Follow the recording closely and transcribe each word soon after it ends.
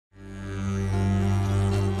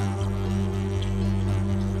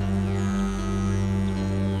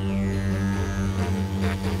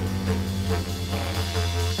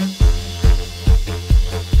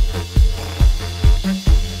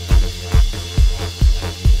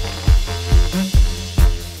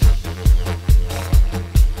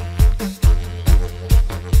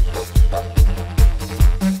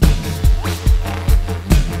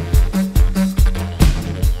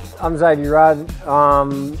Xavier Rudd.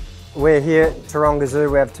 We're here at Taronga Zoo.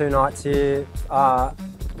 We have 2 nights here,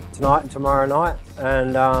 tonight and tomorrow night,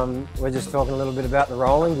 and we're just talking a little bit about the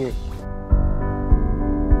Roland gig.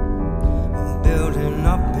 I'm building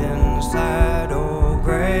up inside, oh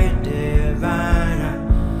great divine,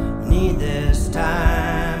 I need this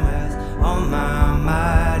time with all my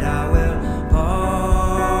might, I will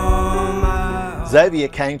pour my... Xavier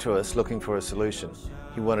came to us looking for a solution.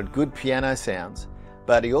 He wanted good piano sounds,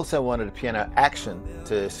 but he also wanted a piano action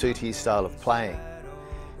to suit his style of playing.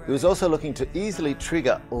 He was also looking to easily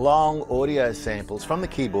trigger long audio samples from the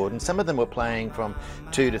keyboard, and some of them were playing from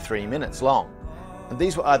 2 to 3 minutes long. And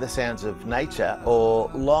these were either sounds of nature or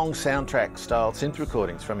long soundtrack style synth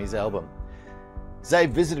recordings from his album. Xav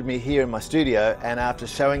visited me here in my studio, and after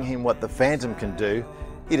showing him what the Fantom can do,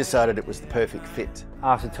 he decided it was the perfect fit.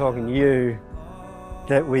 After talking to you,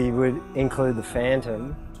 that we would include the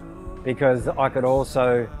Fantom, because I could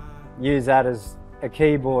also use that as a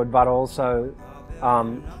keyboard, but also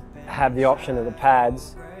have the option of the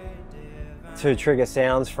pads to trigger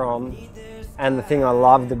sounds from. And the thing I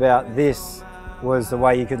loved about this was the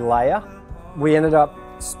way you could layer. We ended up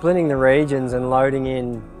splitting the regions and loading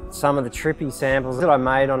in some of the trippy samples that I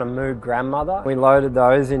made on a Moog grandmother. We loaded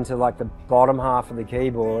those into like the bottom half of the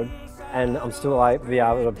keyboard, and I'm still able to be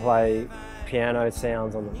able to play piano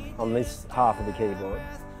sounds on this half of the keyboard.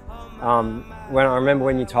 When I remember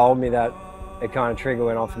when you told me that, it kind of trigger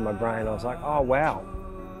went off in my brain. I was like, oh wow,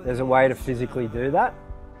 there's a way to physically do that.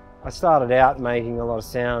 I started out making a lot of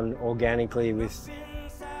sound organically with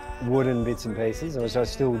wooden bits and pieces, which I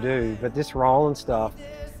still do, but this Roland stuff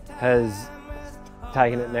has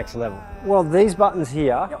taken it next level. Well, these buttons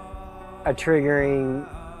here are triggering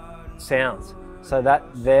sounds. So that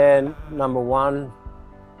there, number 1,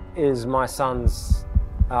 is my son's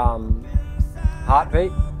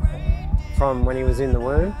heartbeat from when he was in the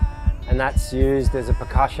womb, and that's used as a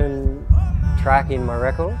percussion track in my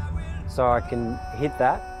record, so I can hit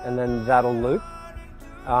that and then that'll loop.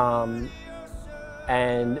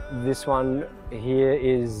 And this one here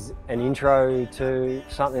is an intro to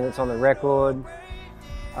something that's on the record.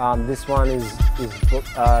 This one is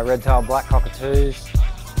red-tailed black cockatoos.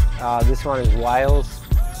 This one is whales.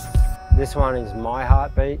 This one is my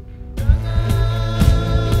heartbeat.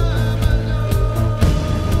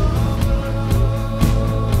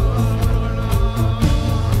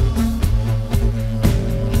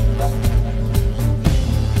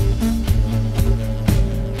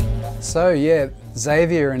 So yeah,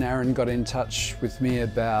 Xavier and Aaron got in touch with me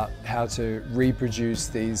about how to reproduce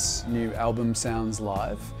these new album sounds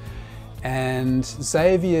live. And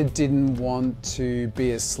Xavier didn't want to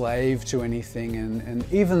be a slave to anything, and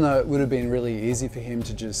even though it would have been really easy for him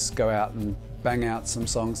to just go out and bang out some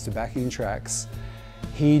songs to backing tracks,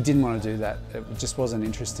 he didn't want to do that. It just wasn't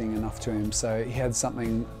interesting enough to him, so he had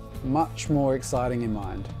something much more exciting in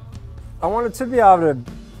mind. I wanted to be able to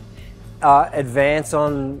advance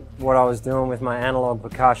on what I was doing with my analog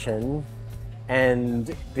percussion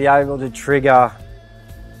and be able to trigger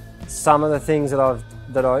some of the things that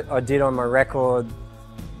I did on my record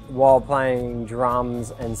while playing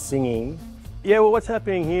drums and singing. Yeah, well, what's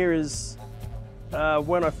happening here is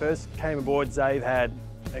when I first came aboard, Xav had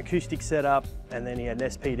an acoustic setup, and then he had an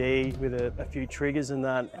SPD with a few triggers and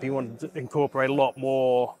that. He wanted to incorporate a lot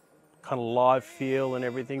more kind of live feel and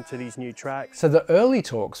everything to these new tracks. So the early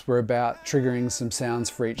talks were about triggering some sounds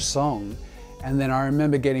for each song, and then I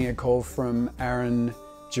remember getting a call from Aaron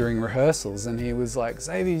during rehearsals, and he was like,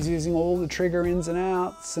 Xavier's using all the trigger ins and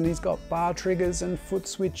outs, and he's got bar triggers and foot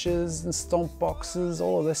switches and stomp boxes,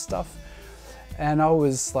 all of this stuff. And I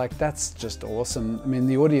was like, that's just awesome. I mean,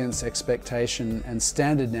 the audience expectation and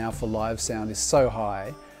standard now for live sound is so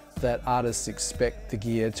high that artists expect the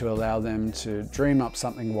gear to allow them to dream up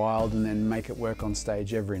something wild and then make it work on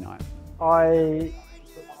stage every night. I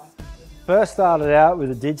first started out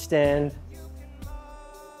with a dig stand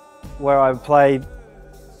where I played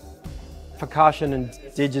percussion and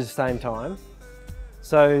dig at the same time.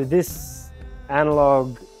 So this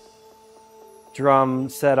analog drum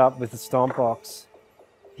setup with the stomp box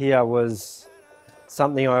here was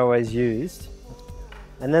something I always used.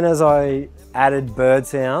 And then as I added bird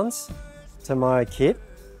sounds to my kit,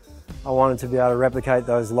 I wanted to be able to replicate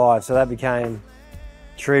those live. So that became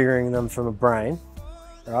triggering them from a brain,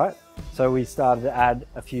 right? So we started to add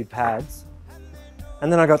a few pads.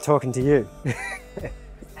 And then I got talking to you.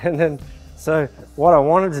 And then, so what I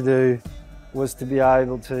wanted to do was to be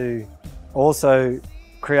able to also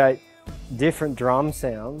create different drum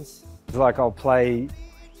sounds. Like I'll play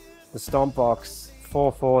the stomp box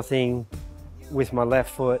 4/4 thing with my left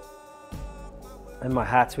foot and my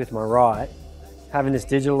hats with my right, having this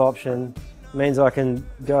digital option means I can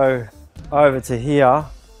go over to here,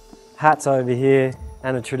 hats over here,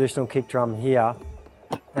 and a traditional kick drum here,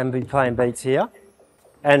 and be playing beats here.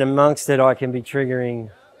 And amongst it, I can be triggering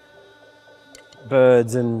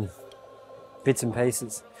birds and bits and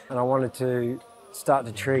pieces. And I wanted to start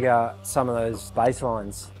to trigger some of those bass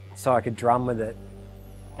lines so I could drum with it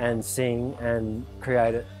and sing and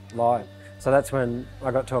create it live. So that's when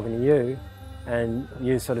I got talking to you, and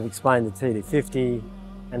you sort of explained the TD50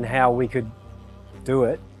 and how we could do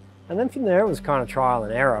it. And then from there it was kind of trial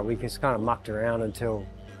and error. We just kind of mucked around until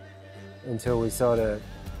we sort of,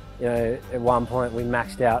 you know, at one point we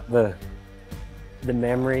maxed out the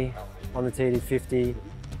memory on the TD50.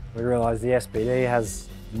 We realised the SPD has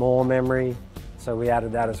more memory, so we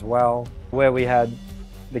added that as well. Where we had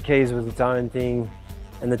the keys with its own thing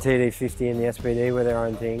and the TD50 and the SPD were their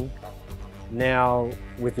own thing, now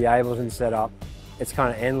with the Ableton setup, it's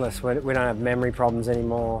kind of endless. We don't have memory problems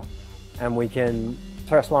anymore, and we can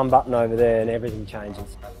press one button over there and everything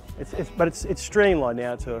changes. It's streamlined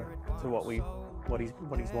now to what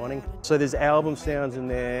he's wanting. So there's album sounds in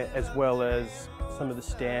there, as well as some of the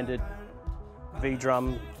standard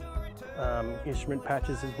V-drum instrument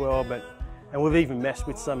patches as well. And we've even messed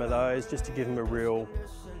with some of those just to give them a real,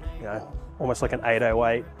 you know, almost like an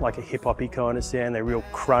 808, like a hip-hoppy kind of sound. They're real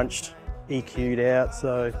crunched, EQ'd out,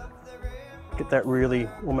 so get that really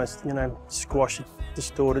almost, you know, squashy,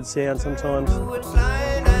 distorted sound sometimes.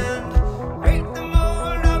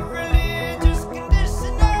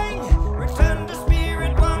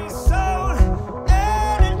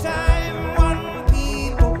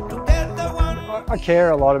 I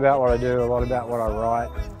care a lot about what I do, a lot about what I write,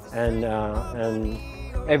 and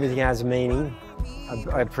everything has meaning.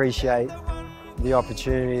 I appreciate the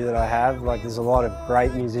opportunity that I have. Like, there's a lot of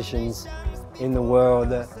great musicians in the world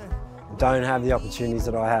that don't have the opportunities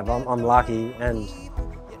that I have. I'm lucky, and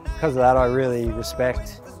because of that I really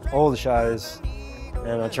respect all the shows,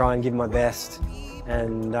 and I try and give my best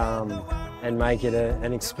and make it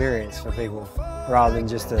an experience for people rather than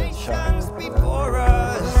just a show.